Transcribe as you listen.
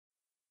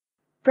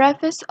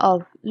Preface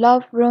of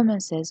Love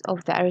Romances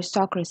of the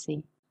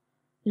Aristocracy.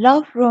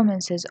 Love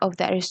Romances of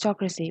the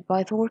Aristocracy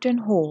by Thornton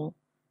Hall.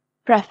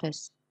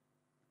 Preface.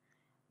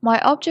 My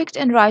object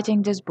in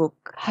writing this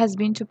book has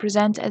been to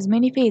present as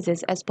many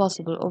phases as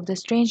possible of the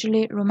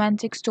strangely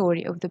romantic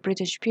story of the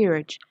British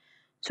peerage,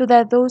 so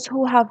that those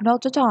who have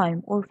not the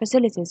time or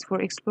facilities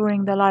for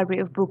exploring the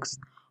library of books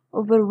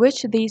over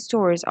which these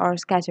stories are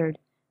scattered,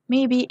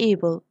 may be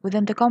able,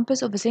 within the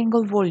compass of a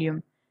single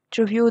volume,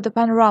 to view the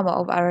panorama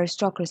of our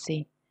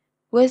aristocracy,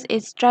 with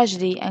its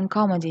tragedy and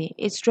comedy,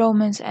 its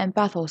romance and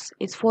pathos,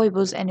 its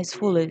foibles and its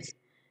follies,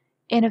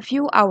 in a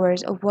few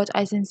hours of what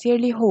I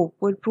sincerely hope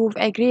will prove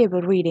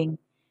agreeable reading.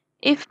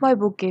 If my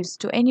book gives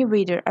to any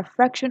reader a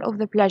fraction of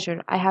the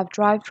pleasure I have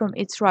derived from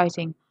its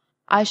writing,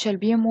 I shall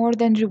be more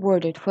than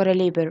rewarded for a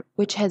labor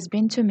which has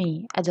been to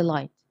me a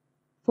delight.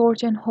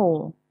 Thornton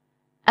Hall.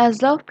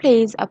 As love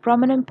plays a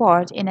prominent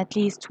part in at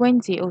least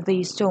 20 of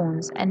these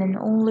stones, and is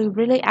only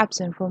really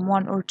absent from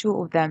one or two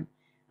of them,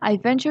 I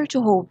venture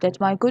to hope that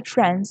my good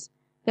friends,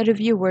 the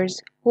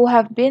reviewers, who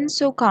have been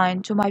so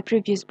kind to my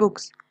previous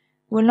books,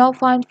 will not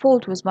find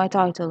fault with my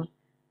title,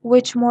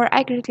 which, more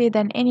accurately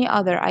than any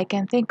other I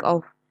can think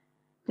of,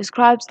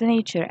 describes the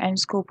nature and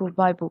scope of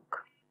my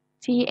book.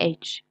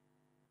 Th.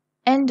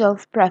 End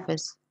of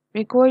Preface.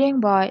 Recording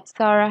by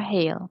Sarah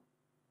Hale.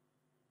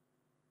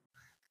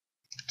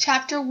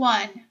 Chapter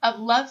 1 of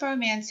Love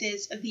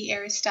Romances of the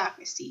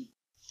Aristocracy.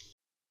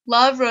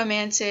 Love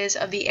Romances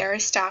of the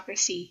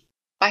Aristocracy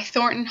by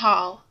Thornton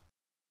Hall.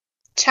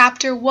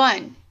 Chapter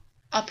 1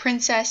 A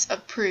Princess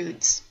of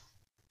Prudes.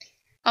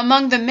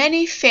 Among the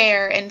many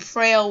fair and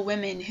frail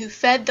women who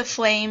fed the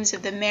flames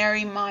of the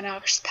merry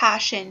monarch's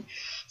passion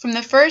from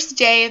the first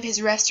day of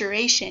his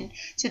restoration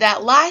to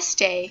that last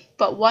day,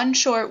 but one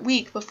short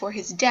week before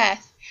his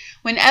death,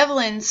 when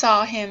Evelyn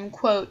saw him,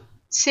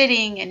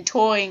 sitting and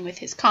toying with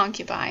his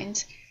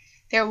concubines,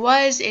 there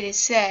was, it is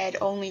said,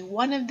 only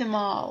one of them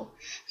all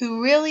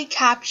who really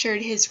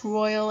captured his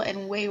royal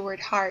and wayward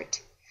heart,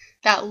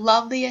 that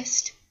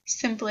loveliest,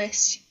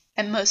 simplest,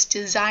 and most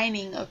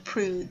designing of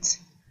prudes,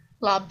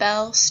 La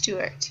Belle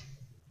Stuart.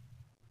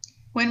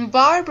 When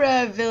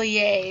Barbara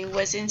Villiers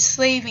was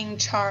enslaving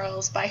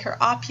Charles by her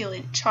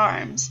opulent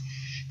charms,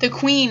 the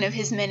queen of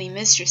his many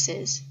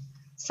mistresses,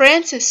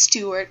 Frances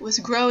Stuart was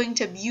growing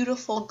to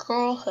beautiful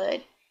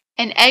girlhood,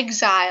 an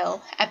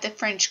exile at the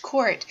French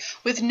court,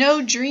 with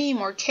no dream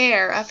or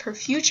care of her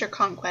future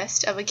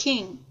conquest of a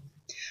king.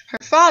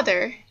 Her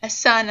father, a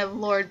son of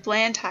Lord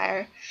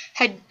Blantyre,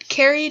 had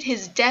carried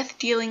his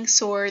death-dealing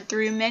sword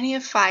through many a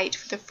fight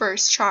for the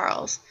first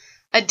Charles,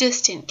 a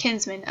distant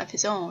kinsman of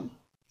his own,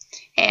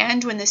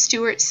 and, when the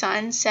Stuart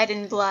sun set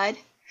in blood,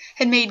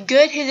 had made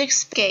good his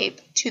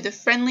escape to the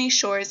friendly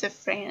shores of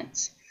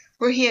France,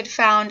 where he had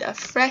found a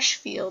fresh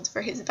field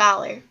for his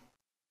valour.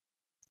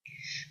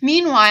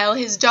 Meanwhile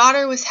his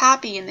daughter was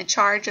happy in the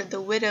charge of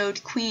the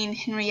widowed Queen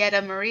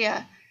Henrietta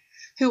Maria,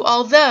 who,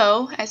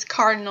 although, as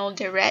Cardinal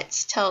de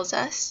Retz tells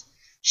us,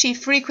 she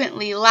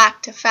frequently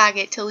lacked a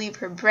faggot to leave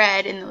her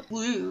bread in the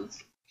Louvre,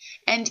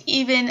 and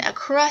even a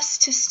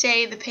crust to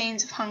stay the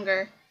pains of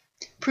hunger,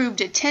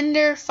 proved a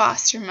tender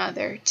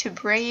foster-mother to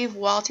brave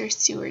Walter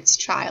Stuart's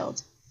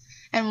child,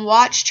 and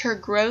watched her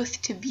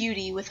growth to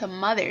beauty with a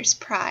mother's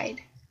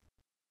pride.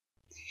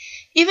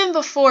 Even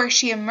before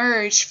she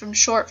emerged from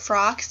short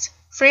frocks,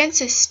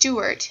 Frances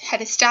Stuart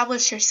had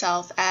established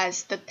herself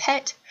as the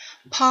pet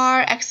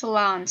par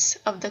excellence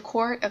of the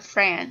court of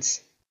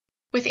France.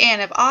 With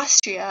Anne of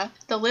Austria,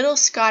 the little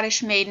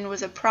Scottish maiden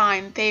was a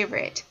prime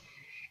favourite.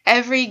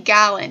 Every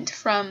gallant,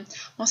 from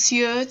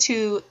Monsieur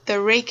to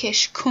the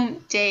rakish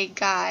Comte de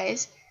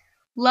Guise,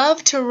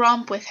 loved to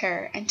romp with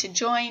her and to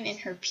join in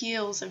her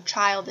peals of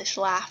childish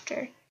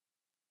laughter.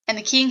 And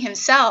the king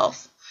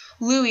himself,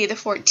 Louis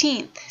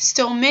XIV,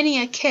 stole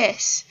many a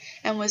kiss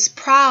and was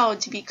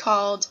proud to be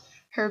called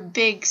her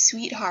big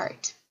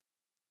sweetheart.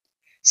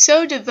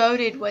 So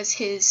devoted was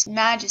his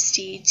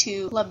Majesty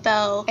to La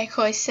Belle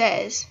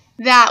Écossaise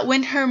that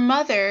when her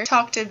mother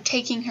talked of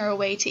taking her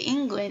away to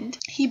England,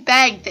 he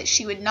begged that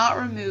she would not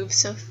remove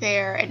so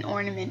fair an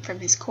ornament from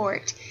his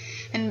court,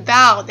 and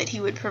vowed that he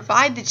would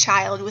provide the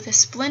child with a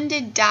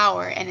splendid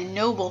dower and a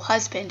noble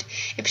husband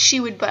if she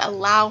would but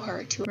allow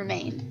her to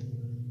remain.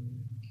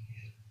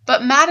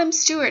 But Madame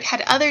Stuart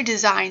had other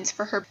designs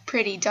for her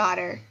pretty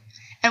daughter,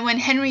 and when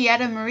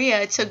Henrietta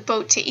Maria took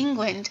boat to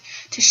England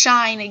to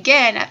shine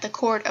again at the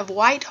court of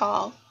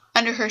Whitehall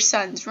under her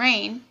son's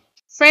reign,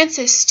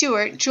 Frances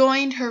Stuart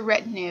joined her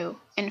retinue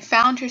and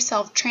found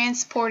herself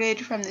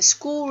transported from the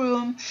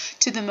schoolroom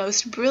to the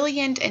most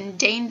brilliant and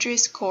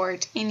dangerous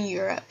court in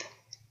Europe.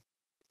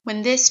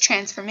 When this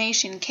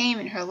transformation came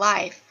in her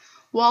life,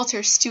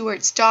 Walter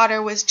Stuart's daughter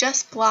was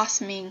just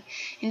blossoming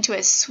into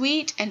as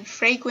sweet and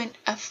fragrant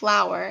a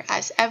flower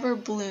as ever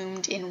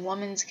bloomed in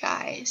woman's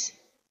guise.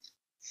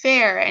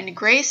 Fair and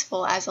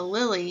graceful as a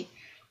lily,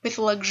 with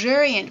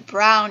luxuriant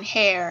brown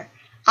hair,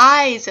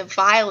 eyes of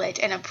violet,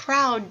 and a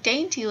proud,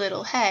 dainty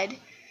little head,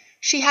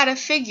 she had a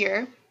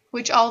figure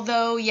which,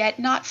 although yet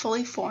not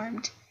fully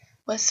formed,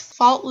 was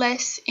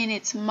faultless in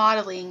its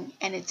modeling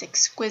and its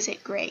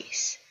exquisite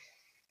grace.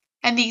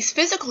 And these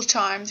physical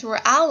charms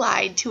were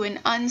allied to an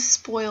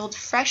unspoiled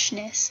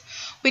freshness,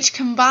 which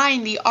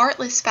combined the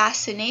artless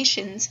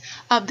fascinations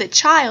of the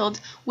child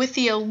with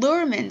the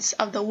allurements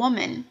of the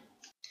woman.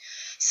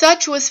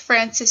 Such was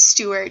Frances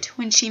Stuart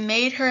when she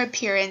made her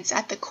appearance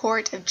at the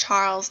court of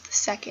Charles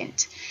II,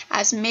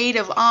 as maid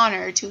of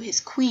honour to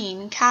his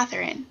queen,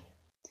 Catherine.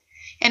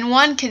 And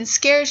one can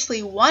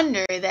scarcely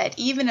wonder that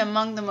even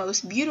among the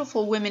most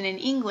beautiful women in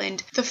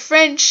England, the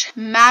French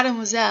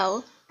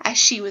Mademoiselle, as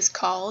she was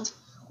called,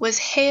 was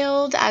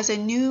hailed as a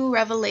new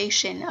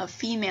revelation of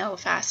female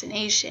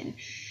fascination,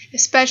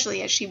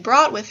 especially as she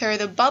brought with her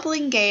the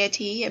bubbling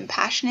gaiety and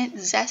passionate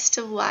zest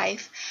of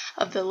life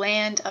of the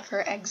land of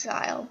her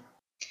exile.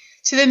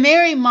 To the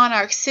merry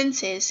monarch's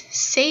senses,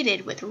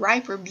 sated with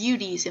riper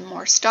beauties and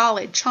more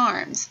stolid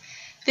charms,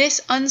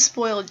 this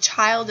unspoiled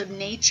child of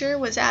nature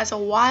was as a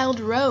wild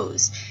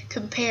rose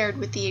compared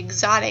with the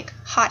exotic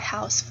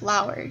hothouse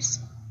flowers.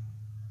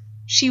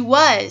 She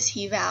was,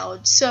 he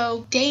vowed,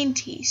 so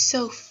dainty,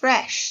 so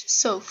fresh,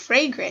 so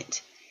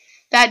fragrant,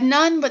 that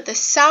none but the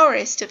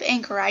sourest of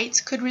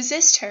anchorites could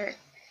resist her,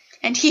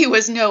 and he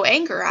was no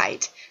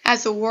anchorite,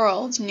 as the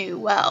world knew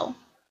well.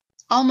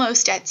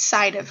 Almost at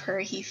sight of her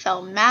he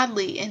fell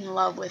madly in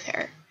love with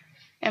her,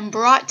 and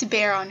brought to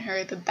bear on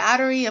her the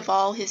battery of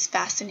all his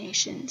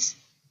fascinations.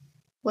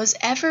 Was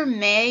ever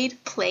maid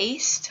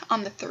placed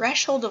on the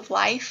threshold of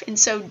life in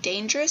so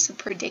dangerous a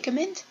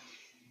predicament?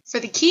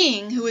 For the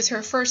king, who was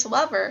her first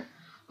lover,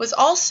 was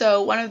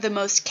also one of the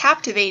most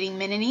captivating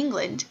men in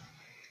England,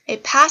 a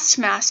past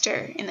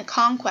master in the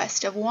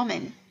conquest of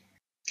woman.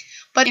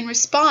 But in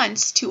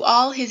response to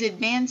all his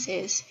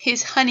advances,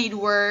 his honeyed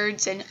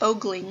words and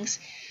oglings,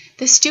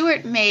 the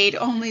Stuart maid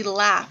only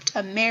laughed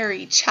a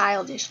merry,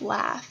 childish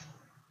laugh.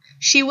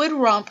 She would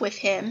romp with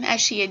him as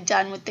she had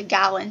done with the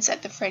gallants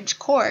at the French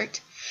court.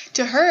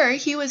 To her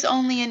he was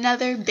only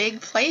another big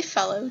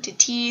playfellow to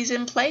tease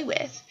and play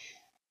with.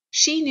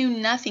 She knew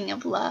nothing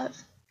of love,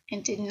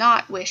 and did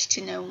not wish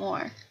to know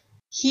more.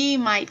 He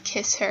might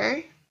kiss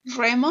her,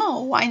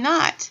 vraiment, why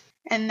not?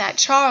 And that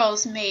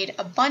Charles made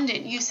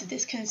abundant use of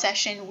this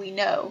concession we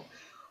know,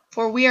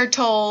 for we are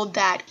told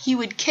that he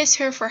would kiss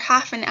her for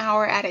half an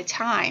hour at a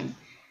time,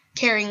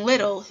 caring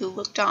little who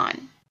looked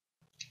on.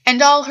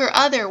 And all her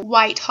other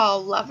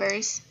Whitehall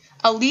lovers,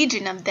 a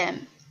legion of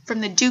them,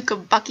 from the Duke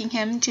of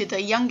Buckingham to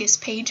the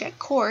youngest page at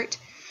court,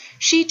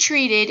 she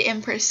treated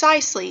in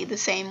precisely the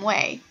same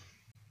way.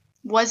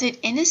 Was it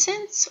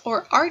innocence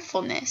or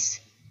artfulness,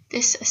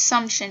 this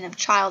assumption of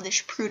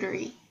childish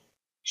prudery?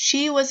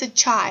 She was a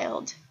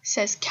child,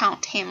 says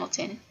Count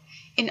Hamilton,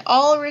 in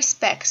all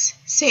respects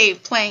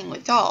save playing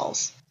with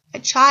dolls, a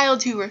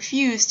child who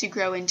refused to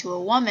grow into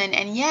a woman,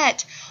 and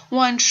yet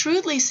one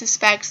shrewdly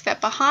suspects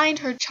that behind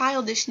her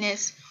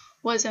childishness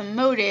was a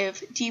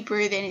motive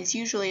deeper than is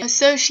usually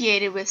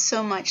associated with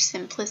so much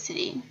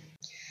simplicity.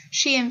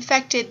 She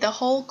infected the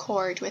whole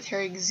court with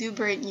her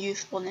exuberant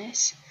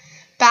youthfulness.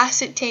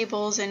 Basset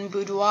tables and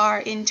boudoir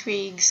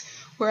intrigues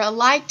were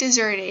alike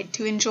deserted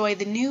to enjoy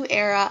the new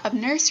era of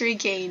nursery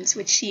games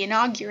which she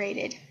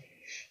inaugurated.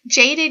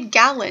 Jaded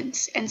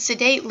gallants and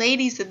sedate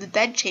ladies of the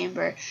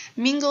bedchamber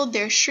mingled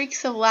their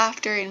shrieks of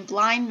laughter in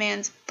blind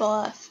man's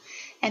buff,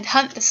 and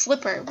Hunt the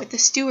Slipper with the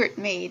Stuart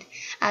maid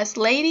as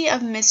lady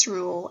of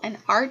misrule and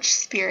arch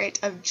spirit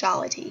of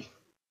jollity.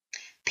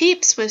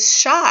 Pepys was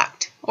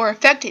shocked, or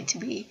affected to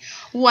be,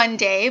 one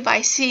day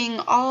by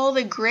seeing all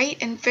the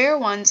great and fair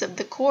ones of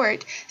the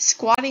court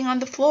squatting on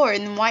the floor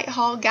in the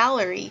Whitehall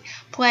gallery,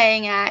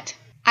 playing at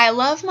 "I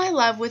love my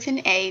love with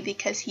an A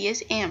because he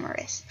is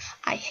amorous,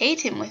 I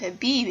hate him with a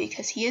B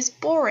because he is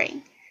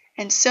boring,"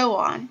 and so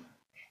on,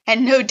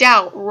 and no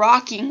doubt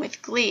rocking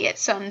with glee at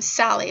some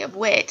sally of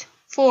wit,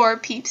 for,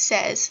 Pepys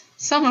says,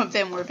 some of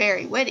them were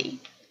very witty.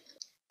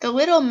 The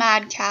little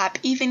madcap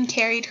even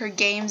carried her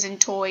games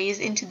and toys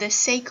into the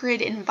sacred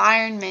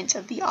environment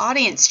of the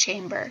audience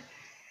chamber.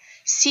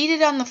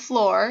 Seated on the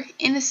floor,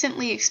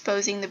 innocently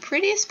exposing the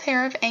prettiest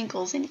pair of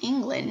ankles in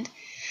England,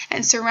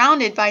 and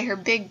surrounded by her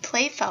big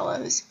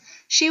playfellows,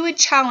 she would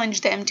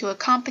challenge them to a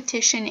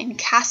competition in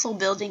castle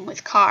building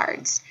with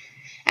cards.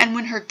 And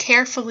when her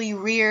carefully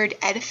reared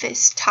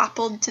edifice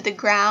toppled to the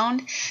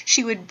ground,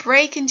 she would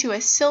break into a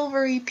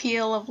silvery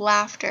peal of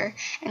laughter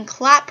and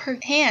clap her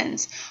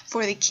hands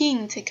for the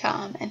king to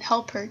come and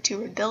help her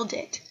to rebuild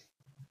it.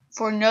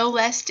 For no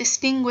less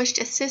distinguished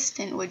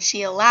assistant would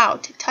she allow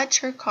to touch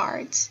her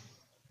cards.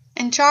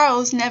 And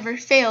Charles never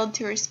failed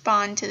to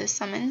respond to the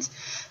summons,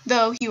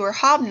 though he were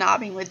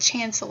hobnobbing with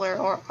chancellor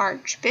or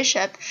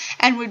archbishop,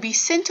 and would be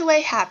sent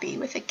away happy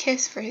with a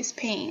kiss for his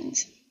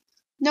pains.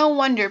 No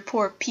wonder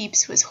poor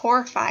Pepys was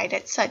horrified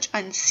at such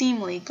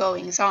unseemly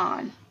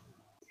goings-on.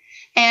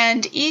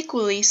 And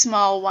equally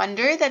small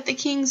wonder that the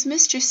king's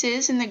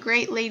mistresses and the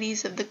great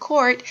ladies of the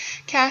court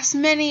cast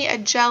many a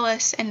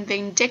jealous and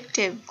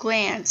vindictive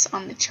glance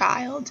on the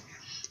child,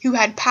 who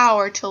had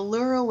power to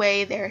lure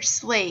away their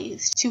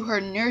slaves to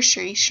her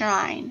nursery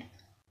shrine.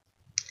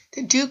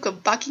 The Duke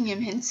of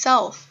Buckingham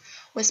himself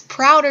was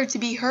prouder to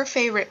be her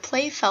favorite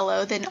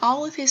playfellow than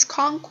all of his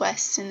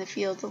conquests in the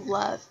field of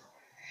love.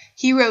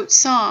 He wrote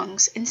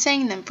songs and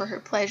sang them for her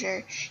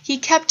pleasure. He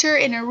kept her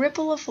in a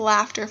ripple of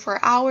laughter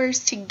for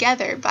hours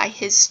together by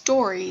his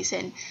stories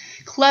and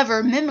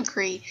clever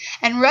mimicry,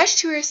 and rushed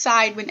to her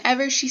side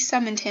whenever she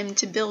summoned him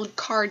to build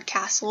card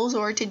castles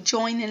or to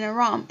join in a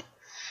romp,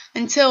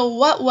 until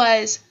what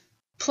was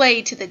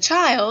play to the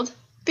child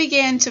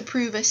began to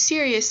prove a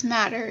serious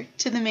matter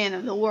to the man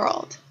of the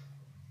world.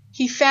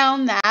 He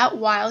found that,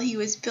 while he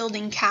was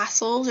building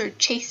castles or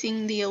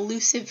chasing the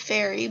elusive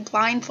fairy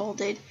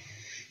blindfolded,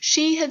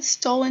 she had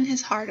stolen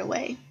his heart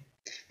away.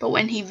 But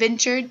when he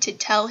ventured to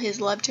tell his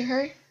love to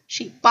her,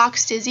 she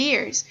boxed his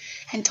ears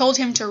and told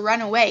him to run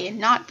away and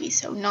not be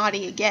so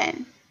naughty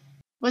again.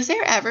 Was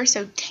there ever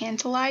so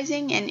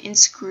tantalizing and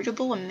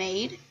inscrutable a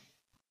maid?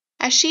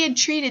 As she had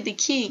treated the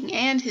king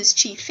and his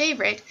chief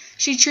favorite,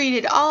 she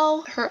treated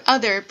all her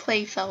other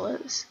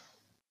playfellows.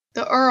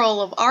 The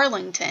Earl of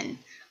Arlington,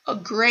 a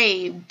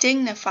grave,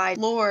 dignified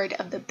lord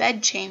of the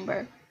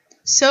bedchamber,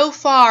 so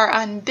far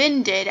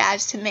unbended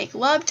as to make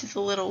love to the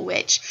little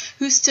witch,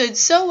 who stood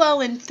so well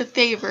in the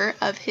favour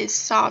of his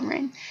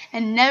sovereign,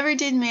 and never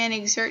did man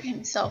exert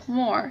himself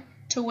more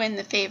to win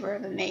the favour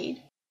of a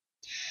maid.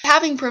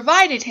 Having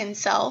provided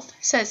himself,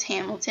 says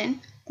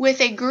Hamilton,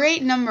 with a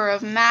great number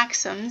of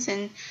maxims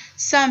and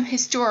some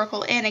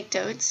historical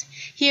anecdotes,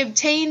 he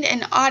obtained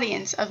an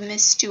audience of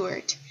Miss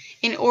Stuart,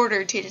 in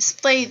order to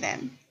display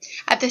them,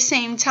 at the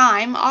same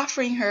time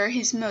offering her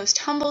his most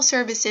humble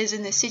services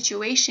in the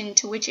situation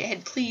to which it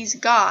had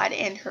pleased God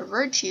and her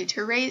virtue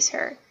to raise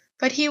her.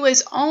 But he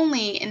was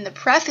only in the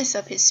preface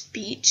of his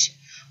speech,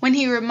 when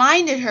he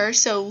reminded her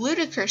so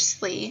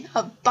ludicrously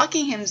of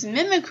Buckingham's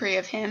mimicry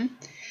of him,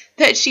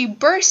 that she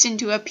burst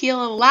into a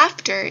peal of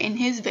laughter in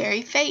his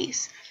very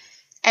face,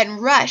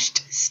 and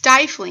rushed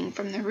stifling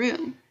from the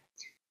room.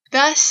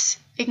 Thus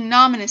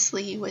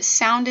ignominiously was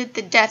sounded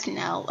the death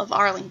knell of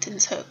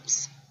Arlington's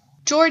hopes.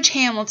 George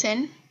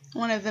Hamilton,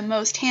 one of the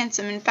most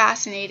handsome and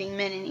fascinating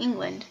men in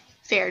England,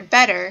 fared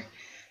better,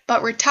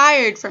 but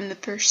retired from the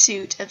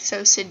pursuit of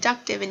so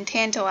seductive and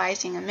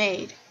tantalizing a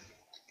maid.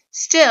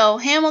 Still,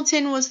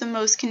 Hamilton was the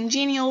most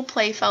congenial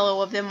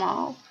playfellow of them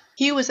all.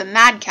 He was a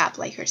madcap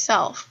like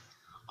herself,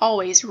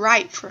 always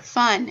ripe for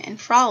fun and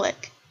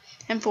frolic,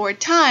 and for a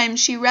time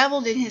she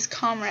revelled in his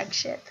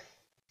comradeship.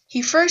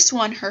 He first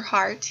won her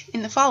heart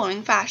in the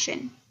following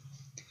fashion.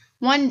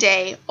 One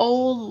day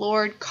old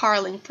Lord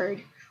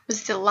Carlingford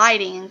was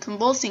delighting and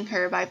convulsing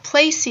her by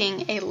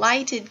placing a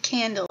lighted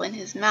candle in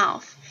his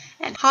mouth,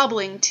 and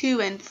hobbling to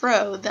and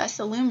fro thus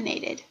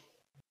illuminated.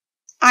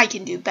 "I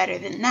can do better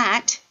than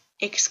that,"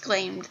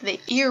 exclaimed the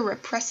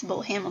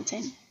irrepressible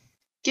Hamilton.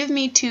 "Give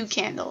me 2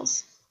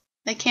 candles."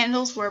 The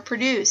candles were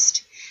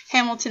produced.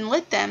 Hamilton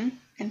lit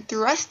them, and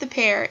thrust the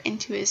pair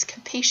into his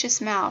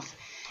capacious mouth,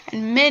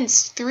 and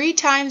minced 3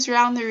 times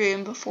round the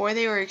room before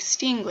they were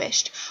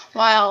extinguished,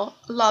 while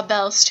La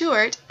Belle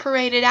Stuart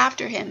paraded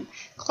after him,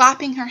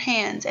 clapping her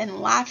hands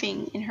and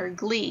laughing in her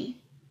glee.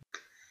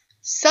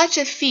 Such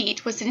a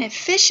feat was an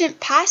efficient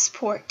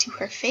passport to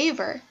her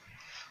favour.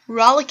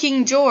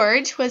 Rollicking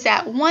George was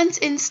at once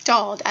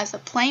installed as a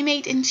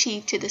playmate in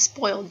chief to the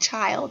spoiled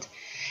child,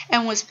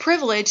 and was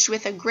privileged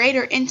with a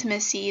greater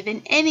intimacy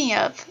than any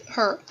of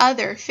her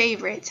other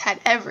favourites had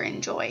ever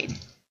enjoyed.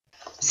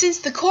 "Since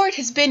the court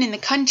has been in the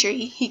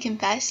country," he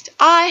confessed,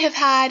 "I have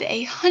had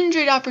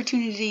 100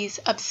 opportunities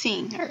of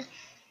seeing her.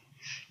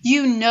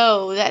 You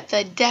know that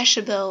the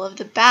deshabille of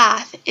the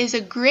bath is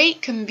a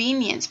great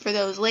convenience for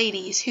those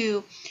ladies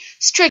who,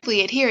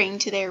 strictly adhering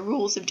to their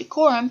rules of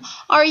decorum,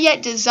 are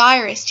yet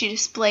desirous to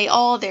display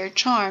all their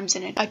charms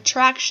and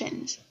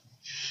attractions.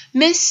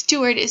 Miss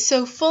Stuart is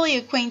so fully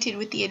acquainted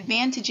with the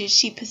advantages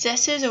she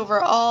possesses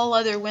over all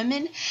other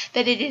women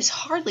that it is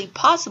hardly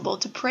possible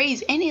to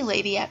praise any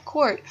lady at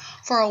court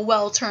for a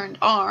well-turned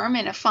arm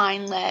and a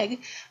fine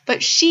leg,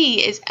 but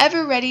she is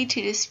ever ready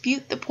to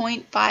dispute the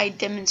point by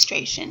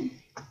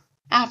demonstration.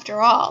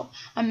 After all,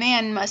 a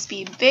man must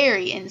be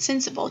very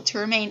insensible to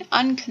remain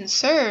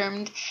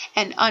unconcerned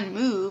and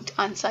unmoved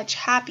on such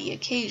happy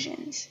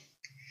occasions."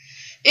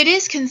 It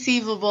is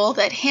conceivable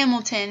that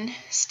Hamilton,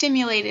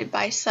 stimulated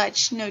by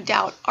such, no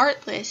doubt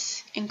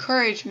artless,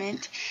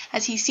 encouragement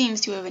as he seems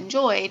to have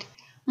enjoyed,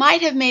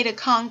 might have made a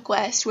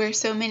conquest where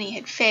so many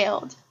had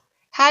failed,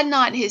 had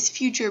not his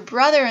future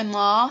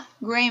brother-in-law,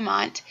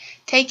 Graymont,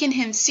 taken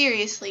him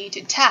seriously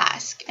to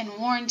task and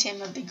warned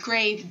him of the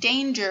grave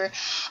danger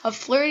of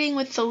flirting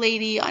with the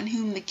lady on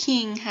whom the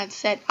king had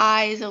set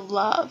eyes of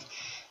love,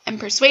 and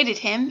persuaded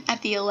him,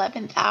 at the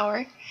 11th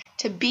hour,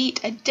 to beat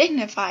a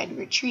dignified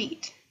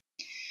retreat.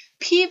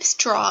 Pepys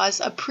draws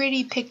a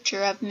pretty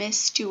picture of Miss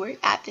Stuart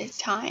at this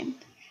time,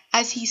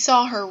 as he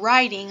saw her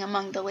riding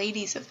among the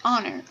ladies of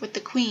honour with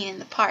the Queen in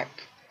the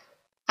park.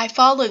 "I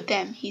followed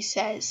them," he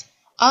says,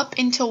 "up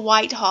into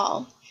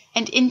Whitehall,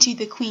 and into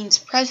the Queen's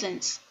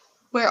presence,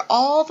 where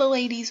all the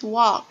ladies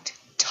walked,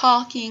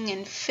 talking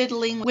and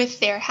fiddling with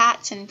their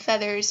hats and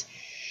feathers,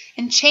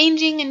 and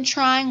changing and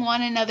trying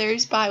one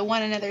another's by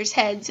one another's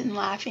heads, and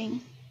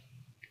laughing.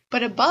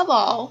 But above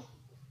all,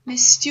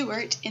 Miss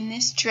Stuart, in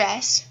this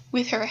dress,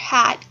 with her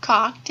hat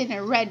cocked and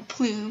a red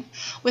plume,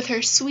 with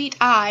her sweet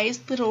eyes,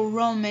 little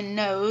Roman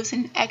nose,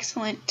 and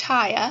excellent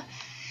taille,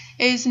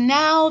 is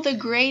now the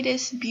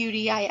greatest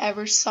beauty I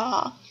ever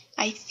saw,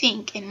 I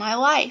think, in my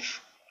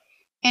life.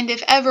 And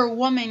if ever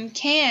woman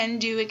can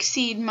do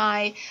exceed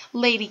my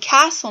Lady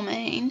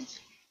Castlemaine,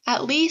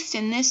 at least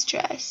in this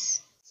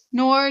dress.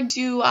 Nor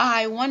do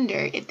I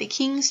wonder at the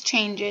king's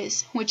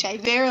changes, which I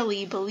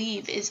verily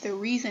believe is the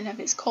reason of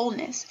his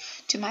coldness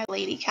to my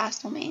Lady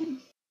Castlemaine.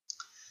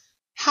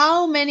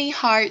 How many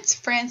hearts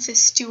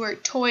Frances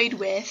Stuart toyed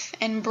with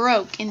and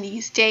broke in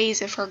these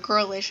days of her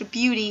girlish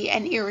beauty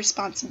and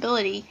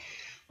irresponsibility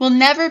will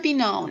never be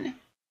known,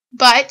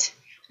 but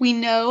we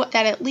know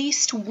that at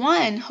least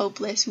one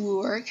hopeless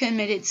wooer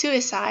committed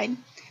suicide,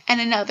 and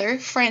another,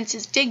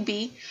 Francis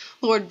Digby,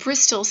 Lord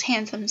Bristol's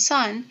handsome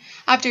son,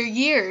 after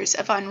years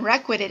of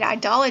unrequited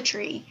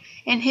idolatry,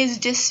 in his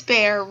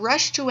despair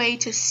rushed away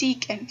to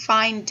seek and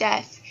find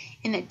death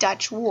in the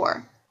Dutch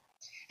war.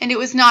 And it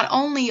was not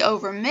only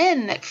over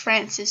men that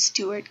Frances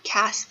Stuart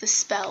cast the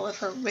spell of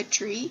her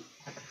witchery.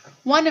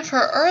 One of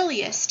her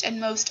earliest and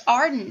most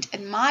ardent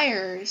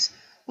admirers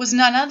was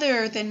none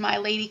other than my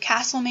Lady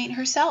Castlemaine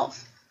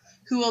herself,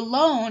 who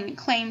alone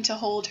claimed to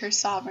hold her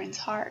sovereign's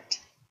heart.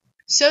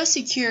 So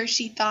secure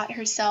she thought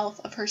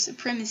herself of her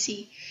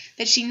supremacy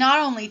that she not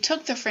only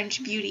took the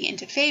French beauty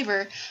into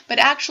favour, but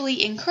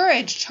actually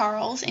encouraged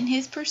Charles in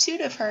his pursuit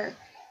of her,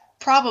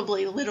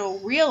 probably little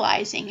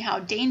realizing how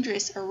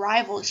dangerous a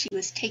rival she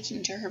was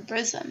taking to her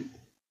bosom.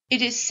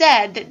 It is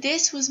said that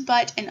this was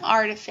but an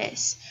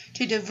artifice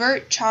to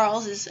divert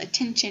Charles's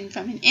attention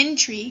from an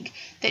intrigue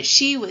that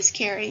she was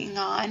carrying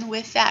on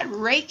with that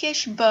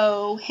rakish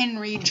beau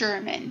Henry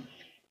Jermyn.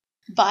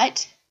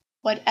 But,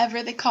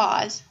 whatever the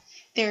cause,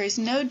 there is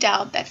no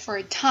doubt that for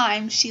a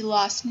time she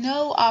lost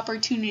no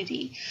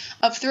opportunity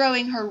of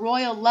throwing her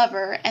royal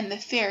lover and the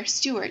fair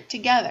Stuart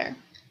together.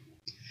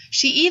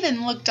 She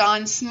even looked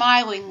on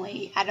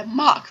smilingly at a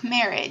mock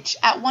marriage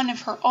at one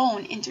of her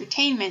own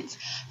entertainments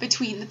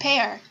between the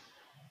pair,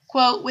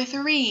 quote, with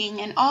ring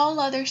and all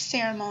other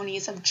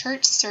ceremonies of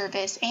church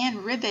service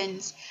and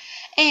ribbons,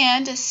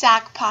 and a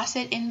sack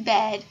posset in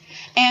bed,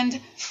 and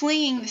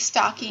flinging the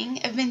stocking,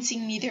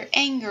 evincing neither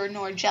anger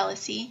nor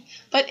jealousy,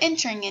 but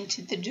entering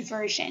into the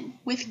diversion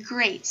with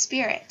great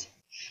spirit.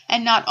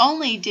 And not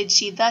only did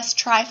she thus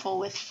trifle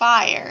with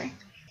fire,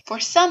 for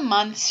some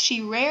months she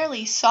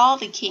rarely saw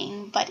the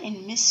king but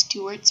in Miss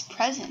Stuart's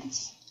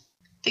presence.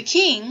 The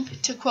king,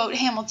 to quote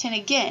Hamilton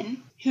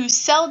again, who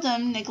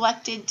seldom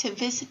neglected to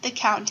visit the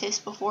countess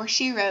before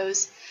she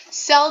rose,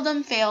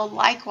 seldom failed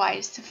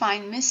likewise to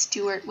find Miss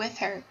Stuart with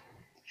her.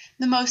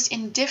 The most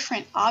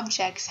indifferent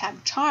objects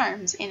have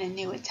charms in a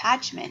new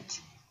attachment.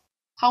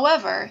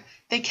 However,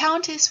 the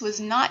countess was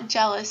not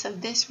jealous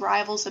of this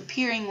rival's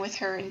appearing with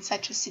her in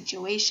such a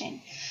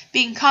situation,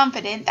 being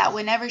confident that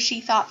whenever she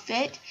thought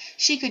fit,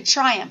 she could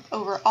triumph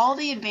over all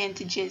the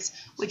advantages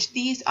which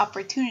these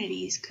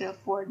opportunities could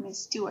afford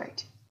Miss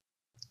Stuart.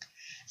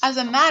 As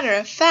a matter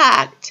of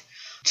fact,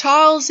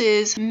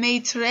 Charles's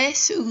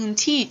maîtresse en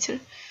titre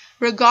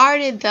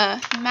regarded the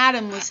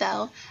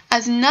mademoiselle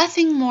as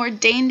nothing more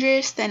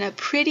dangerous than a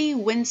pretty,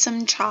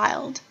 winsome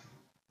child.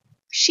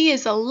 "She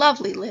is a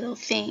lovely little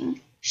thing,"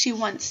 she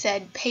once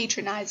said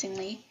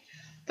patronizingly,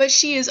 "but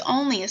she is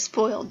only a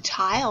spoiled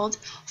child,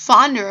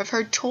 fonder of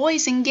her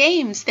toys and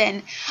games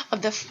than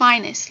of the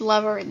finest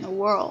lover in the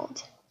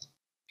world."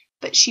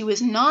 But she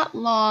was not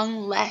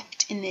long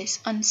left in this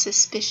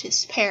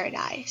unsuspicious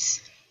paradise.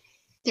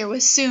 There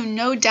was soon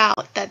no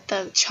doubt that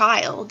the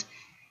child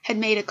had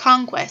made a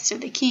conquest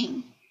of the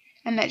king,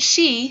 and that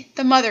she,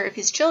 the mother of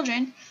his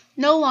children,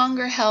 no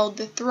longer held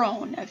the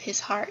throne of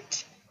his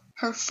heart.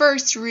 Her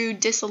first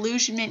rude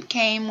disillusionment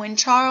came when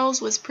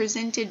Charles was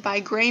presented by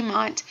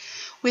Grammont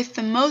with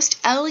the most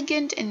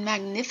elegant and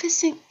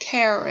magnificent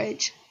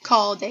carriage,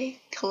 called a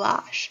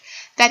calash,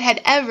 that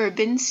had ever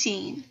been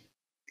seen.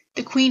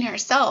 The Queen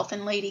herself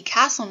and Lady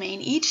Castlemaine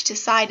each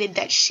decided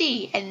that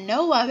she and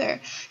no other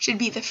should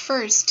be the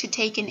first to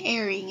take an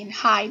airing in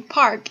Hyde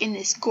Park in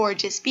this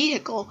gorgeous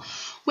vehicle,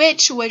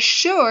 which was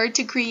sure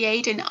to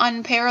create an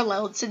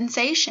unparalleled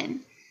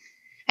sensation.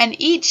 And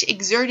each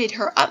exerted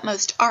her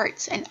utmost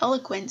arts and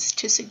eloquence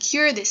to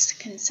secure this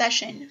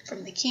concession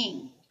from the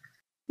king.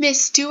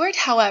 Miss Stuart,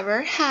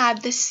 however,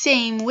 had the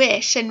same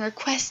wish and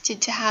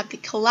requested to have the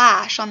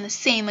calash on the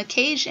same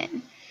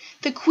occasion.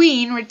 The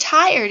Queen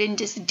retired in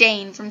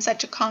disdain from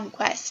such a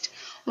conquest,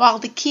 while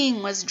the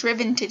King was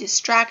driven to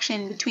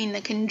distraction between the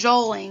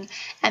cajoling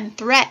and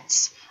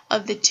threats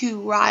of the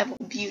two rival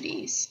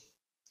beauties.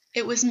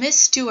 It was Miss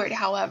Stuart,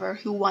 however,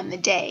 who won the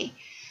day,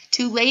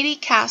 to Lady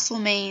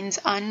Castlemaine's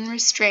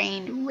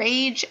unrestrained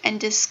rage and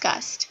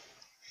disgust.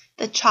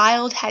 The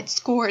child had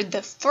scored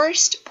the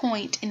first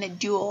point in a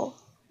duel,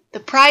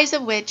 the prize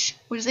of which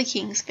was the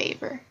King's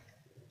favour.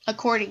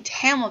 According to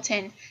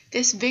Hamilton,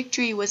 this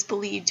victory was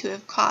believed to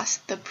have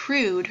cost the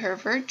prude her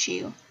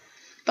virtue,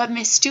 but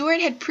Miss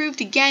Stuart had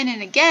proved again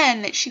and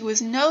again that she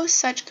was no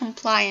such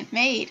compliant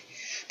maid.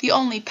 The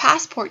only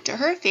passport to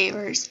her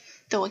favours,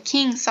 though a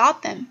king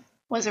sought them,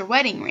 was a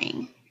wedding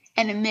ring,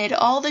 and amid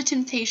all the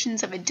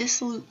temptations of a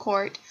dissolute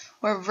court,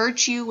 where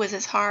virtue was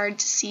as hard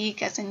to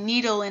seek as a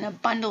needle in a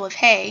bundle of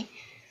hay,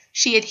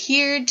 she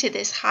adhered to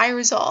this high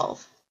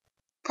resolve.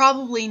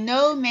 Probably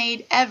no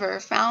maid ever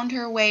found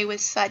her way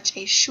with such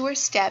a sure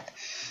step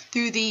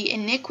through the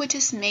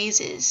iniquitous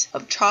mazes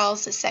of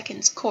Charles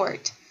II's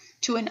court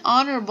to an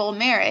honourable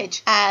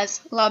marriage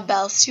as La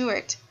Belle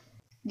Stuart,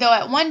 though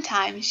at one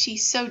time she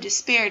so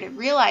despaired of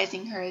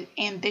realizing her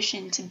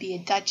ambition to be a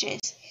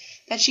duchess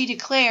that she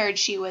declared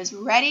she was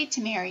ready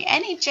to marry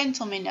any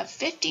gentleman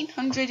of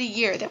 1,500 a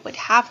year that would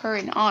have her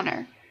in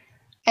honour.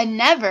 And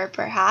never,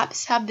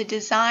 perhaps, have the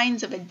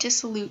designs of a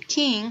dissolute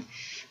king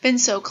been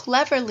so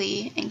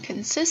cleverly and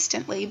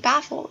consistently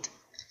baffled.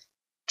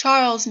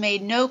 Charles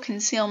made no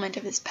concealment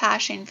of his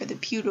passion for the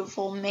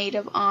beautiful maid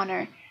of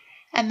honour,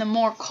 and the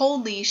more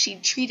coldly she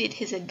treated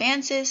his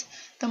advances,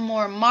 the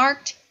more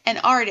marked and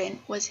ardent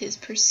was his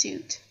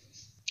pursuit.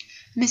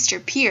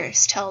 Mr.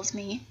 Pierce tells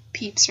me,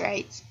 Pepys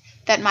writes,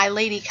 that my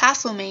Lady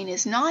Castlemaine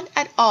is not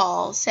at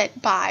all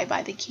set by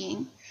the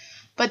king,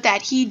 but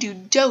that he do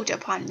dote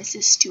upon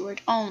Mrs. Stuart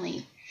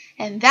only,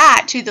 and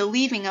that to the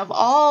leaving of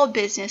all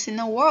business in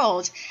the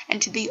world,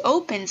 and to the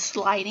open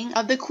slighting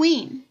of the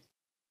queen.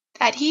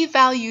 That he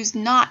values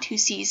not who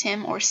sees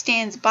him or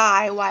stands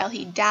by while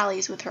he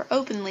dallies with her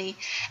openly,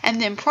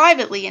 and then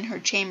privately in her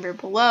chamber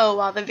below,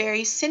 while the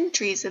very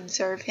sentries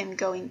observe him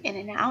going in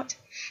and out,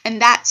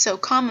 and that so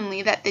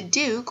commonly that the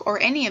duke or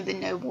any of the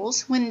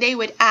nobles, when they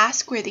would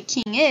ask where the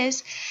king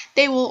is,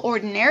 they will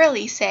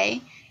ordinarily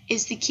say,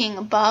 "Is the king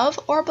above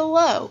or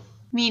below?"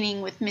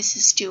 meaning with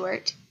Mrs.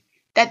 Stuart.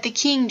 That the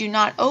king do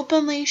not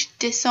openly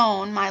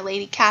disown my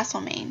Lady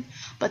Castlemaine,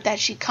 but that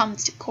she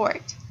comes to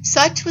court.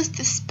 Such was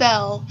the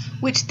spell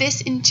which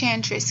this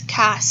enchantress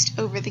cast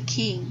over the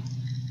king.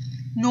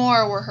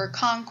 Nor were her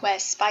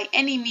conquests by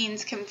any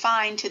means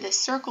confined to the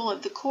circle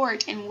of the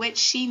court in which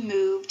she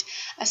moved,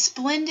 a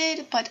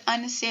splendid but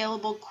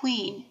unassailable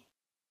queen.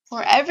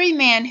 For every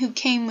man who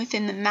came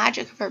within the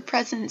magic of her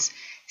presence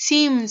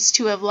seems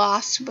to have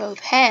lost both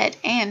head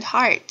and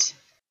heart.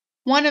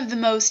 One of the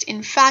most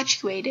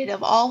infatuated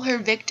of all her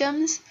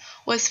victims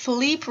was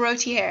Philippe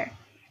Rotier,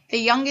 the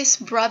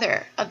youngest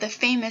brother of the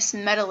famous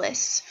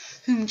medallists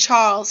whom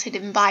Charles had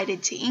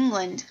invited to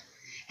England,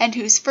 and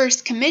whose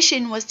first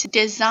commission was to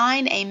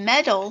design a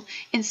medal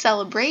in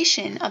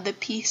celebration of the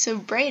Peace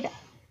of Breda.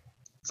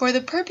 For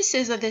the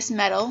purposes of this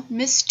medal,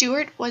 Miss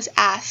Stuart was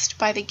asked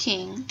by the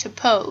king to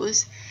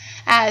pose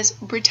as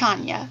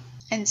Britannia,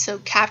 and so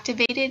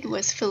captivated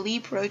was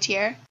Philippe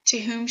Rotier,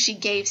 to whom she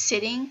gave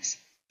sittings,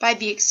 by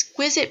the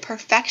exquisite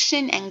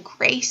perfection and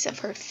grace of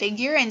her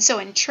figure, and so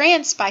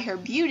entranced by her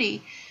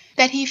beauty,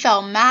 that he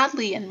fell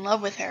madly in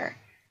love with her,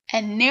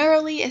 and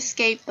narrowly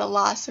escaped the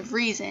loss of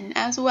reason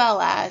as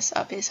well as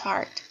of his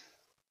heart.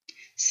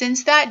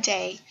 Since that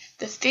day,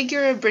 the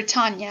figure of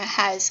Britannia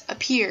has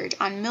appeared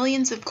on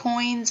millions of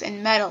coins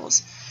and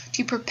medals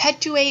to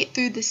perpetuate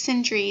through the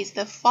centuries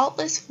the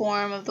faultless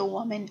form of the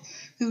woman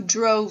who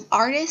drove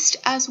artist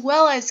as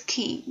well as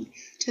king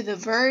to the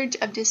verge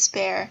of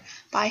despair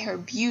by her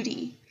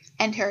beauty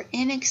and her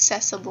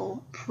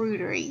inaccessible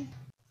prudery.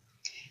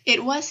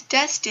 It was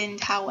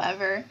destined,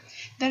 however,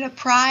 that a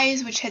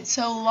prize which had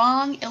so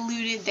long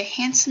eluded the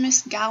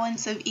handsomest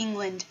gallants of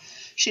England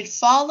should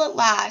fall at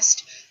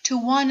last to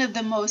one of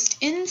the most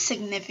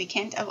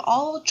insignificant of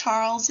all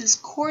Charles's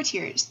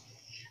courtiers,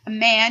 a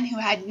man who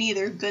had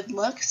neither good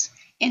looks,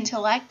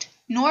 intellect,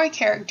 nor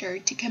character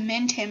to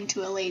commend him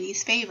to a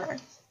lady's favour.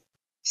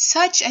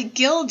 Such a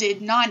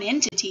gilded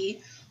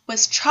nonentity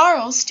was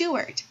Charles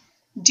Stuart,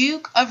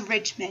 Duke of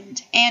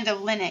Richmond and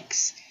of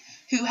Lennox,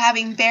 who,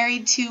 having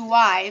buried 2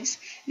 wives,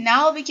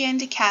 now began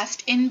to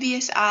cast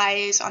envious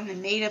eyes on the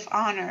maid of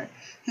honour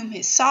whom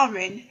his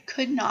sovereign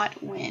could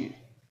not win.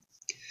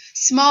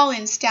 Small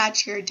in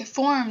stature,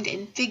 deformed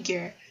in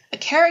figure, a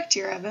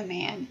character of a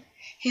man,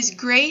 his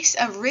Grace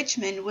of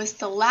Richmond was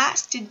the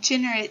last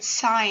degenerate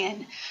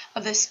scion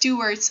of the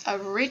Stuarts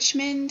of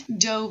Richmond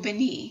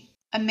d'Aubigny,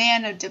 a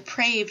man of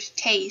depraved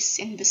tastes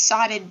and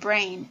besotted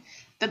brain,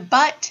 the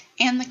butt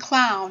and the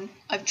clown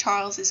of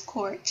Charles's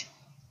court.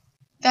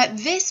 That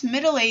this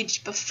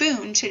middle-aged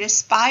buffoon should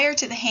aspire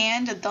to the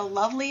hand of the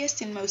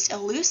loveliest and most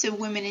elusive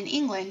woman in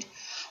England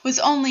was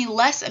only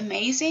less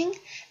amazing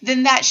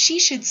than that she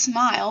should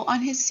smile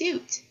on his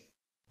suit.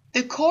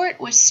 The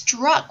court was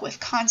struck with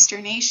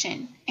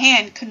consternation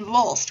and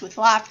convulsed with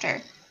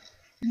laughter.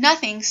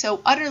 Nothing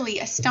so utterly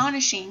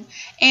astonishing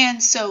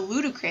and so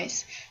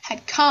ludicrous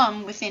had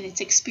come within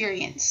its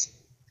experience.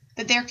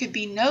 But there could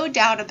be no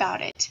doubt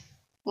about it.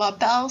 La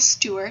Belle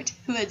Stuart,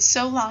 who had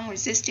so long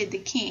resisted the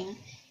king,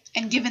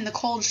 and given the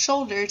cold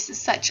shoulder to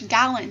such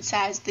gallants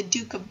as the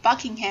Duke of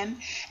Buckingham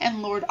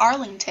and Lord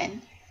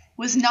Arlington,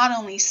 was not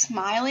only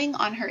smiling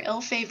on her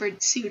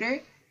ill-favoured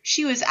suitor,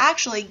 she was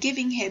actually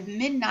giving him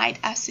midnight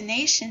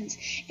assignations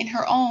in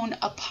her own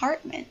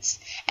apartments,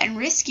 and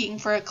risking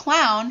for a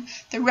clown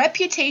the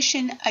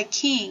reputation a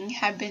king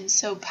had been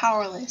so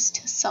powerless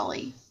to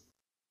sully.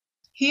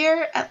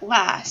 Here, at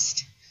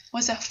last,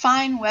 was a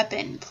fine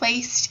weapon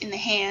placed in the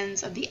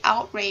hands of the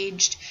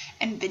outraged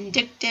and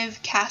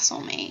vindictive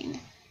Castlemaine.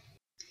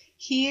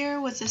 Here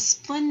was a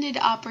splendid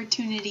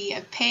opportunity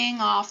of paying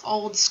off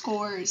old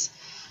scores,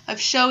 of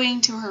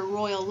showing to her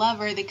royal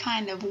lover the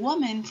kind of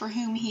woman for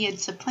whom he had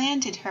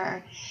supplanted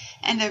her,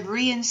 and of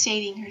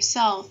reinstating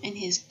herself in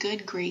his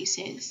good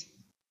graces.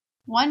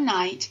 One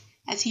night,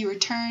 as he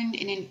returned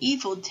in an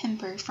evil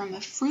temper from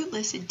a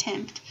fruitless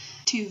attempt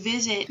to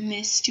visit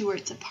Miss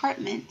Stuart's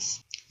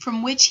apartments,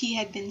 from which he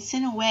had been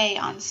sent away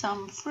on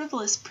some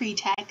frivolous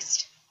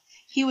pretext,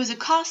 he was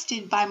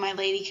accosted by my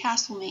Lady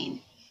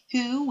Castlemaine,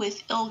 who,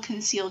 with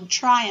ill-concealed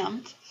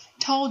triumph,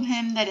 told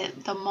him that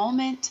at the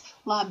moment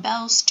La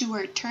Belle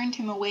Stuart turned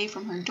him away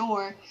from her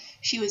door,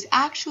 she was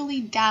actually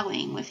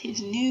dallying with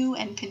his new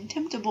and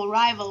contemptible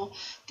rival,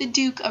 the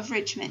Duke of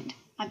Richmond,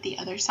 at the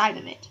other side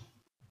of it.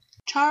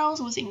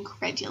 Charles was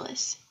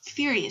incredulous,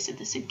 furious at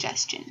the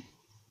suggestion.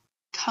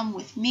 "Come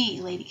with me,"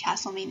 Lady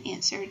Castlemaine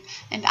answered,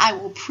 "and I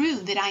will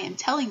prove that I am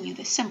telling you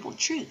the simple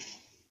truth."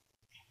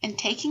 And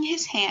taking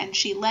his hand,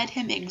 she led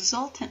him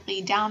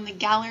exultantly down the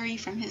gallery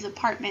from his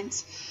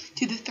apartments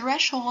to the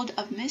threshold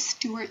of Miss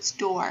Stuart's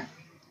door,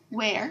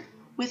 where,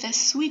 with a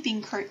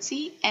sweeping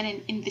curtsy and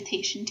an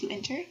invitation to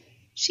enter,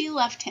 she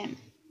left him.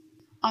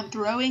 On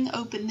throwing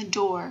open the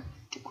door,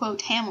 to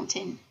quote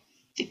Hamilton,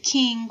 the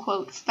king,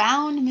 quote,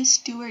 "found Miss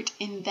Stuart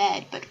in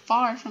bed, but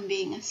far from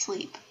being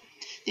asleep.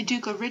 The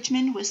Duke of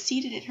Richmond was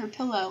seated at her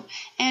pillow,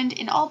 and,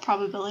 in all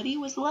probability,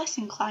 was less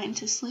inclined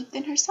to sleep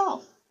than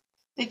herself.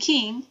 The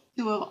king,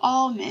 who of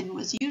all men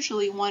was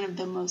usually one of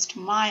the most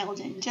mild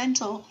and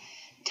gentle,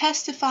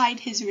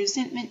 testified his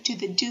resentment to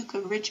the Duke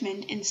of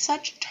Richmond in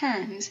such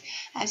terms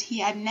as he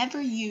had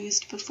never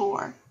used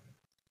before.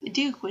 The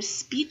Duke was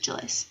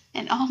speechless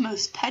and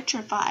almost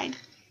petrified.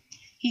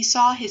 He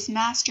saw his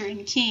master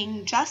and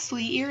king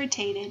justly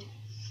irritated.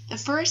 The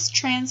first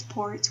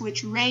transports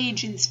which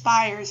rage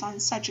inspires on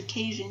such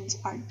occasions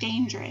are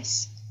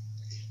dangerous.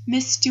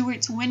 Miss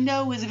Stuart's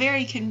window was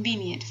very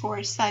convenient for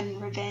a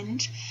sudden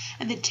revenge,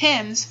 and the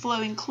Thames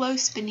flowing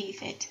close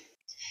beneath it.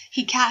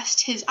 He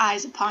cast his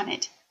eyes upon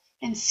it,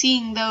 and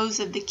seeing those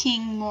of the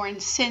king more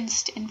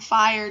incensed and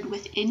fired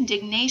with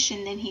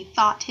indignation than he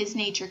thought his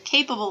nature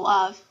capable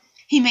of,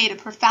 he made a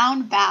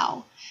profound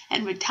bow,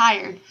 and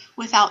retired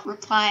without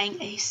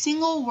replying a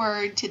single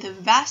word to the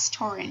vast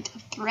torrent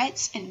of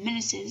threats and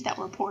menaces that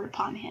were poured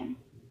upon him.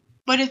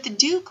 But if the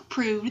Duke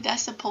proved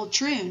thus a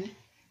poltroon,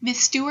 Miss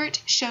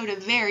Stuart showed a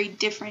very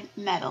different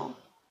mettle.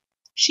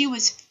 She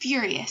was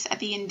furious at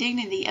the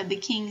indignity of the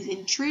king's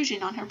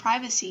intrusion on her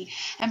privacy,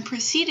 and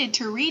proceeded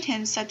to read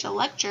him such a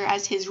lecture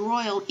as his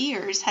royal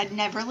ears had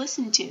never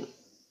listened to.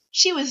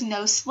 She was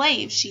no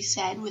slave, she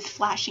said, with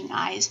flashing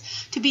eyes,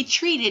 to be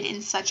treated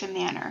in such a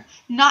manner,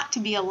 not to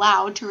be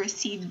allowed to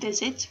receive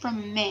visits from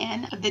a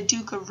man of the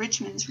Duke of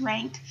Richmond's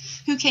rank,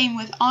 who came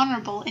with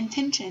honourable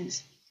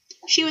intentions.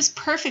 She was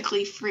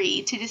perfectly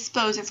free to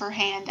dispose of her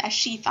hand as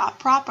she thought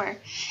proper,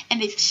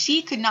 and if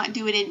she could not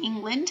do it in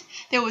England,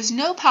 there was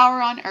no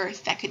power on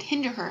earth that could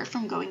hinder her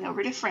from going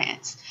over to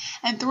France,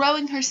 and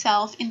throwing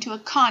herself into a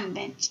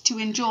convent to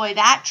enjoy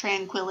that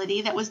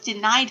tranquillity that was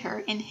denied her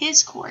in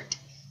his court.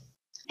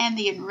 And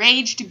the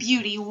enraged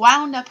beauty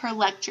wound up her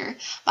lecture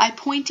by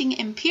pointing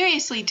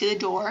imperiously to the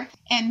door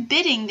and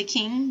bidding the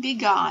king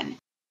begone,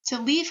 to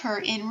leave her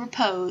in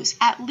repose,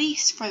 at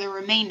least for the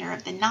remainder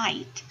of the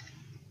night.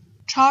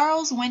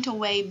 Charles went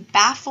away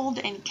baffled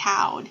and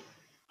cowed,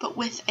 but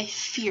with a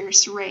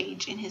fierce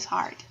rage in his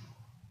heart.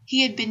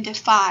 He had been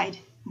defied,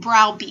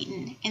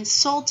 browbeaten,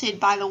 insulted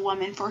by the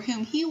woman for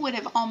whom he would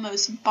have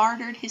almost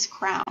bartered his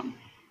crown,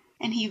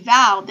 and he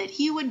vowed that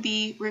he would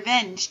be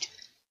revenged.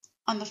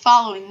 On the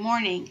following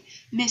morning,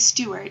 Miss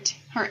Stuart,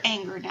 her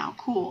anger now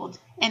cooled,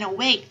 and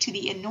awake to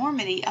the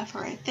enormity of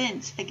her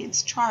offence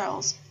against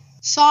Charles,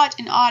 sought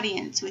an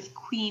audience with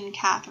Queen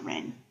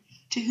Catherine,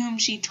 to whom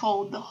she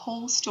told the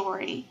whole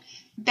story,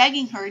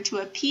 begging her to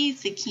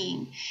appease the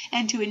king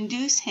and to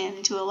induce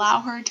him to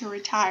allow her to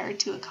retire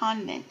to a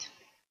convent.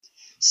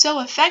 So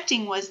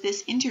affecting was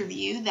this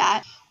interview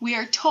that, we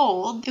are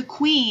told, the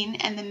queen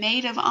and the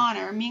maid of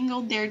honour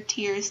mingled their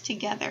tears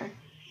together,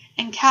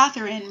 and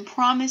Catherine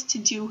promised to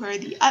do her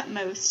the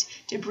utmost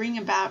to bring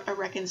about a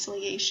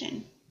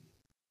reconciliation.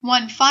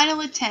 One final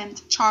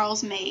attempt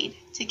Charles made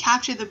to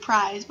capture the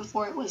prize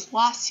before it was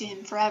lost to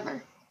him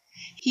forever.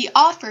 He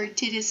offered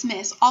to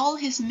dismiss all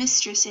his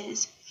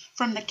mistresses,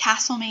 from the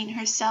Castlemaine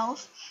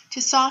herself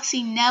to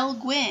saucy Nell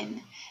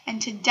Gwynn,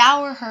 and to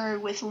dower her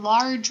with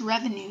large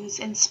revenues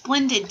and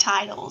splendid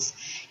titles,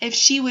 if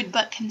she would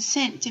but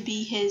consent to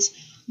be his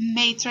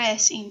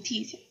maîtresse in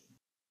titre.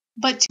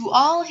 But to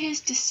all his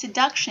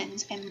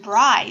seductions and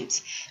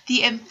bribes,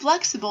 the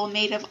inflexible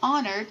maid of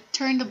honour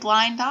turned a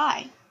blind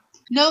eye.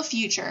 No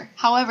future,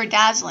 however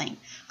dazzling,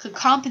 could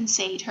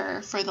compensate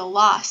her for the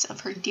loss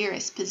of her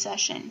dearest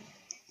possession.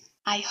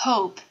 "I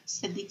hope,"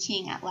 said the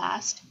king at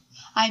last,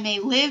 "I may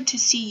live to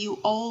see you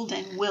old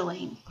and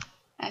willing,"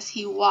 as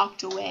he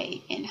walked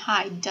away in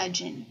high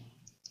dudgeon.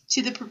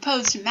 To the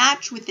proposed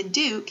match with the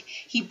Duke,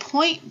 he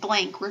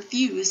point-blank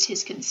refused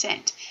his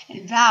consent,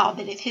 and vowed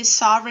that if his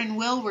sovereign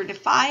will were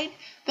defied,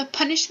 the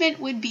punishment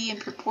would be in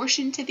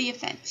proportion to the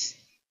offence.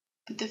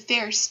 But the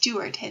fair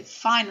Stuart had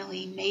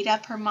finally made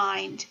up her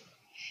mind.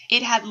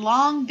 It had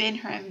long been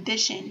her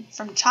ambition,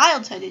 from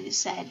childhood it is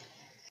said,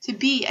 to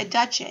be a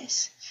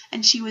duchess,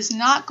 and she was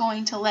not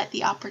going to let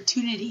the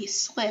opportunity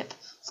slip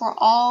for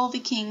all the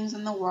kings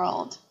in the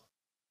world.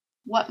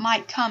 What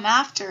might come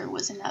after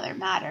was another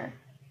matter.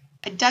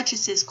 A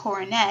duchess's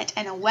coronet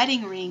and a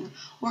wedding ring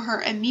were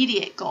her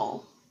immediate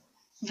goal.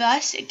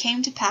 Thus it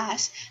came to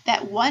pass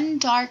that one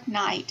dark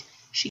night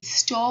she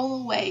stole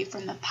away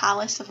from the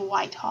palace of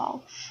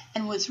Whitehall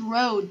and was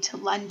rowed to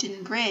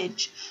London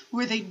Bridge,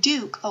 where the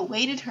Duke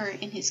awaited her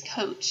in his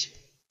coach.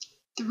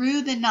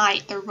 Through the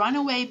night the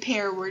runaway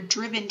pair were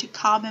driven to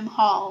Cobham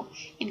Hall,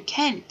 in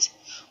Kent,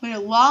 where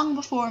long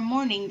before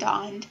morning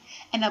dawned,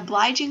 an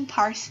obliging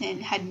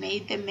parson had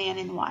made them man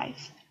and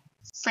wife.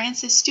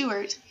 Frances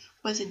Stuart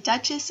was a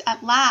duchess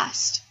at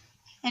last,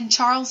 and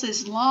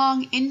Charles's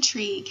long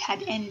intrigue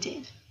had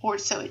ended, or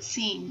so it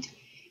seemed,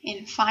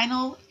 in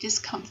final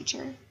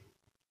discomfiture.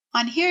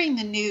 On hearing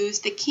the news,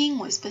 the king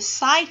was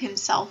beside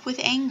himself with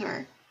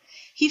anger.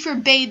 He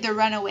forbade the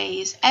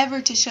runaways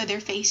ever to show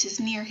their faces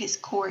near his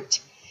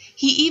court.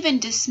 He even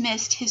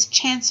dismissed his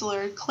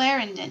chancellor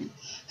Clarendon,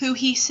 who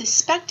he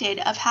suspected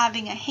of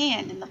having a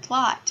hand in the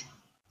plot.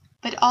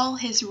 But all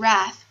his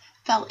wrath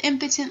fell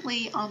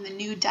impotently on the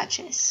new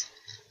duchess,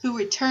 who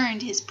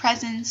returned his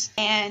presents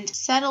and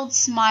settled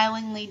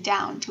smilingly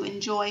down to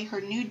enjoy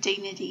her new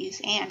dignities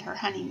and her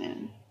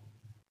honeymoon.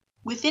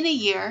 Within a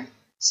year,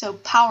 so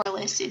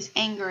powerless is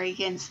anger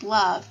against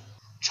love,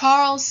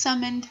 Charles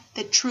summoned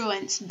the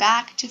truants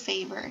back to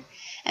favour,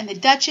 and the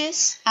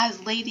Duchess,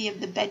 as Lady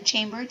of the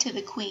Bedchamber to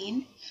the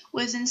Queen,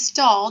 was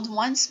installed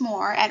once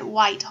more at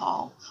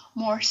Whitehall,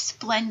 more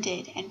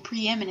splendid and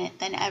preeminent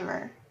than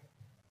ever.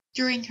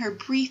 During her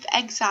brief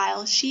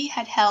exile she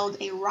had held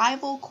a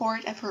rival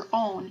court of her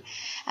own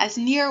as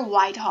near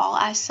Whitehall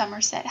as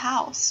Somerset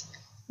House,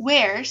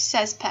 where,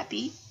 says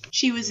Pepys,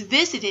 she was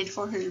visited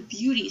for her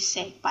beauty's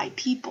sake by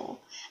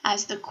people,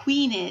 as the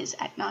Queen is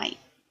at night.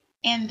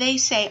 And they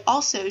say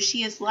also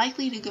she is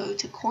likely to go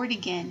to court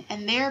again,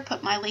 and there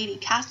put my Lady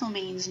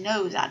Castlemaine's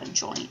nose out of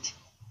joint.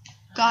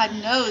 God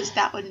knows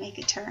that would make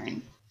a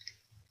turn.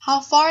 How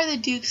far the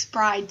Duke's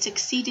bride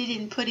succeeded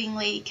in putting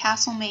Lady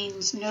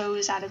Castlemaine's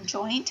nose out of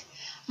joint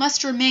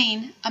must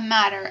remain a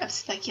matter of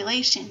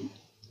speculation.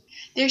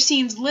 There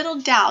seems little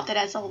doubt that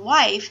as a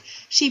wife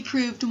she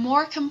proved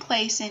more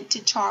complaisant to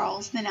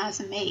Charles than as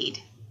a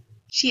maid.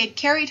 She had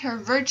carried her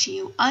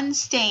virtue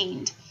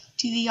unstained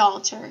to the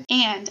altar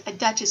and a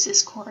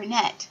duchess's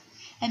coronet,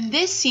 and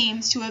this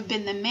seems to have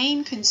been the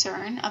main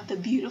concern of the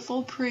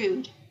beautiful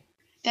prude.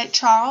 That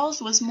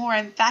Charles was more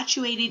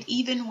infatuated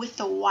even with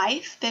the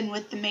wife than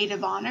with the maid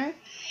of honour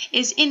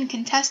is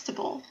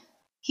incontestable.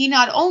 He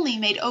not only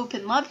made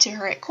open love to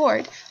her at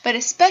court, but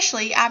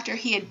especially after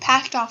he had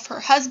packed off her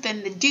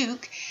husband the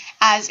Duke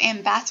as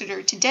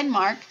ambassador to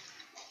Denmark,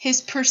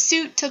 his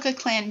pursuit took a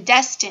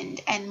clandestine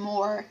and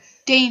more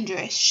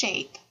dangerous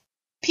shape.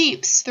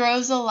 Pepys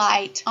throws a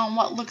light on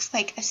what looks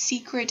like a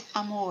secret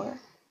amour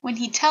when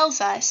he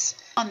tells us,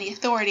 on the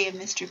authority of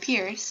Mr.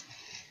 Pierce,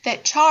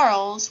 that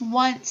Charles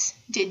once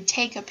did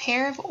take a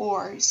pair of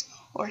oars,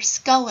 or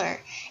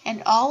sculler,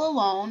 and all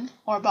alone,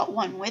 or but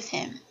one with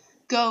him,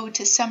 go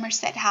to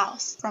Somerset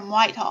House from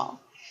Whitehall,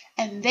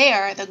 and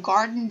there, the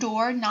garden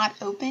door not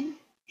open,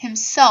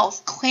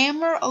 himself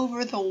clamber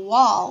over the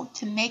wall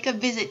to make a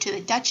visit to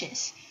the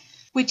Duchess,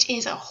 which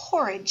is a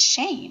horrid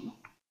shame.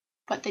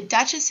 But the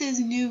Duchess's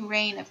new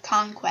reign of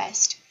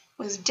conquest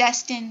was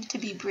destined to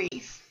be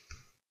brief.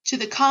 To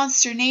the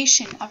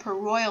consternation of her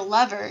royal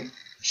lover,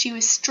 she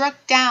was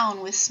struck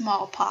down with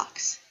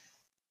smallpox,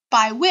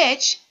 by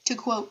which, to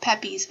quote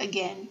Pepys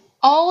again,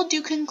 all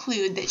do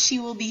conclude that she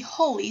will be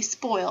wholly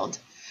spoiled,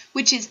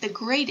 which is the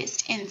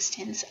greatest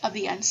instance of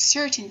the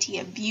uncertainty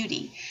of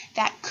beauty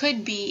that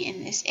could be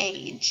in this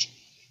age.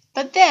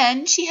 But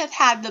then she hath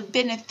had the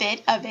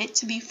benefit of it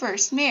to be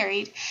first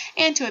married,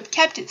 and to have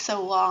kept it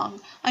so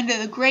long, under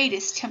the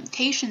greatest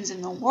temptations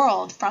in the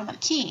world from a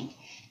king,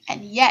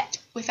 and yet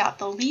without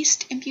the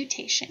least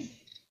imputation.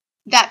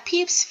 That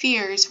Pepys'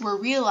 fears were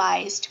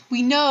realized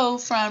we know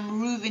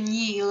from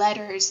Rouvigny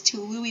letters to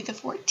Louis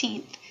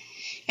XIV,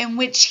 in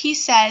which he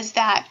says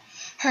that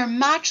her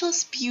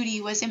matchless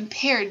beauty was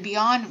impaired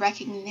beyond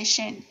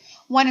recognition,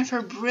 one of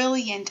her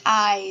brilliant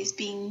eyes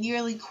being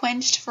nearly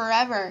quenched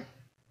forever.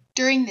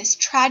 During this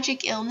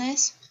tragic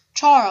illness,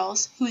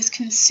 Charles, who was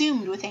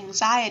consumed with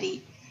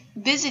anxiety,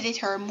 visited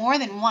her more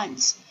than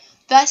once,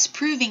 thus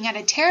proving at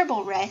a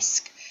terrible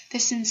risk the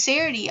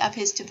sincerity of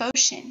his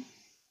devotion.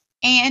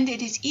 And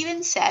it is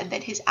even said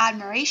that his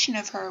admiration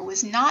of her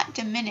was not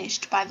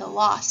diminished by the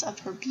loss of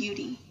her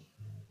beauty.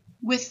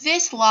 With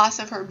this loss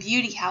of her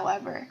beauty,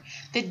 however,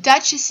 the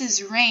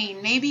Duchess's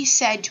reign may be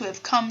said to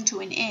have come to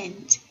an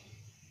end.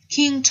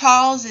 King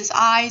Charles's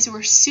eyes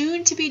were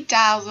soon to be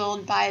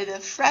dazzled by the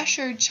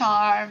fresher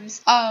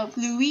charms of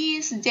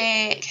Louise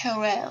de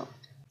Querouaille,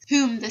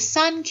 whom the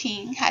Sun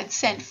King had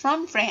sent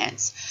from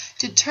France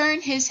to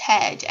turn his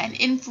head and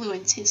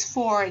influence his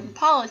foreign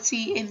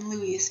policy in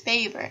Louis's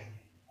favour.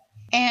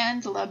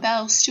 And La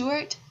Belle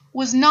Stuart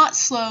was not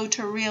slow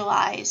to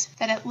realize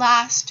that at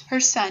last her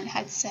sun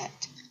had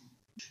set.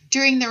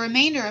 During the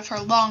remainder of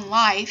her long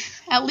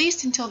life, at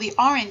least until the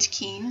Orange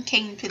King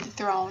came to the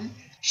throne,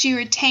 she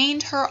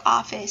retained her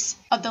office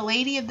of the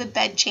Lady of the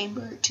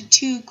Bedchamber to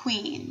 2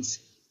 queens.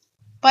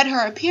 But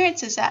her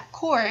appearances at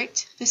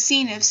court, the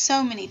scene of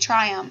so many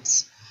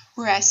triumphs,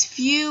 were as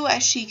few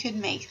as she could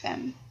make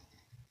them.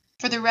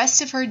 For the rest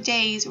of her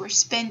days were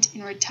spent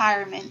in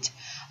retirement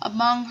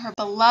among her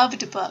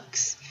beloved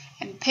books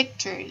and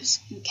pictures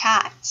and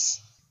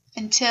cats,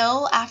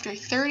 until, after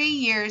 30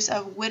 years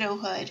of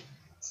widowhood,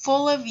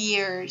 full of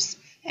years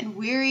and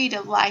wearied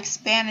of life's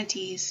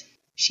vanities,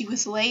 she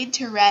was laid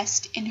to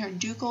rest in her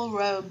ducal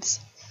robes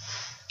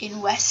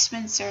in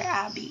Westminster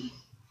Abbey.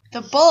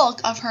 The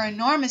bulk of her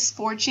enormous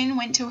fortune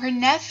went to her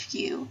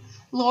nephew,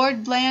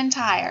 Lord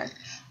Blantyre,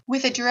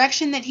 with a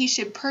direction that he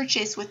should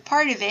purchase with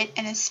part of it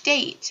an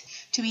estate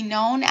to be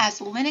known as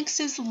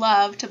Lennox's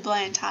Love to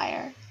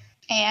Blantyre.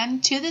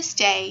 And to this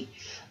day,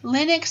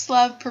 Lennox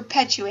love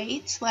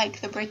perpetuates,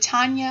 like the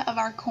Britannia of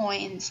our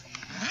coins,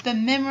 the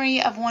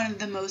memory of one of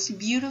the most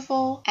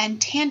beautiful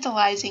and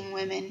tantalizing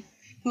women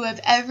who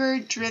have ever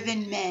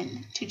driven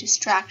men to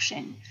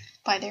distraction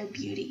by their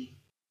beauty.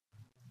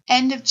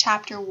 End of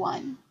chapter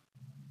 1.